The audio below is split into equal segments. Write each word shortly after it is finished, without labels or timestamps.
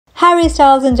Harry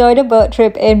Styles enjoyed a boat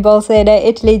trip in Bolsena,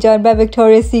 Italy, joined by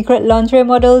Victoria's Secret lingerie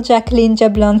model Jacquelyn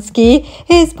Jablonski,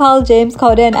 his pal James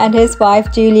Corden, and his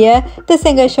wife Julia. The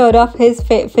singer showed off his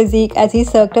fit physique as he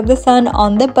soaked up the sun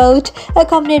on the boat,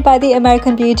 accompanied by the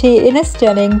American beauty in a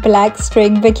stunning black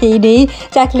string bikini.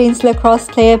 Jacquelyn's Lacrosse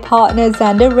player partner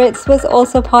Xander Ritz was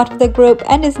also part of the group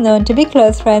and is known to be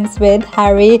close friends with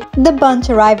Harry. The bunch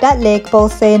arrived at Lake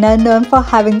Bolsena, known for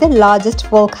having the largest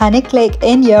volcanic lake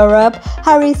in Europe.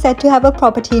 Harry said to have a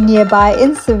property nearby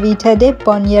in Civita di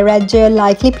Bagnoregio,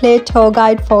 likely played tour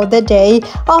guide for the day.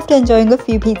 After enjoying a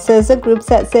few pizzas, the group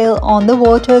set sail on the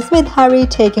waters, with Harry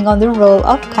taking on the role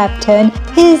of captain.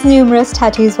 His numerous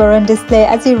tattoos were on display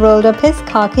as he rolled up his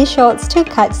khaki shorts to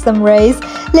catch some rays.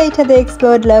 Later, they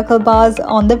explored local bars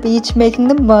on the beach, making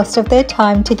the most of their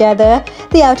time together.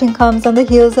 The outing comes on the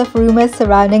heels of rumors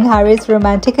surrounding Harry's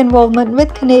romantic involvement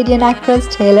with Canadian actress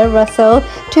Taylor Russell,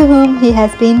 to whom he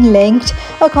has been linked.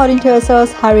 According to a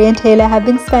source, Harry and Taylor have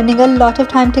been spending a lot of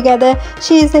time together.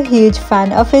 She is a huge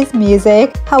fan of his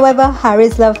music. However,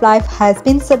 Harry's love life has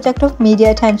been subject of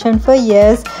media attention for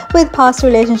years, with past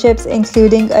relationships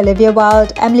including Olivia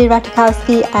Wilde, Emily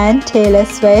Ratajkowski, and Taylor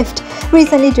Swift.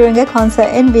 Recently, during a concert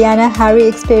in Vienna, Harry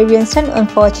experienced an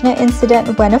unfortunate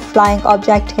incident when a flying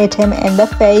object hit him in the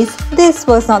face. This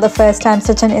was not the first time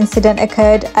such an incident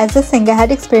occurred, as the singer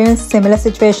had experienced similar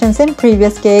situations in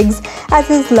previous gigs. As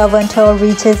his Love on Tour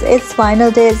reaches its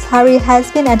final days, Harry has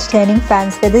been entertaining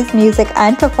fans with his music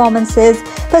and performances,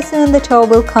 but soon the tour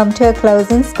will come to a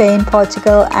close in Spain,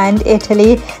 Portugal, and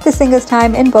Italy. The singer's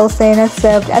time in Bolsena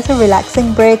served as a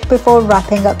relaxing break before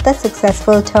wrapping up the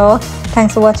successful tour.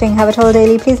 Thanks for watching Have It All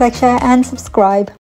Daily. Please like, share, and subscribe.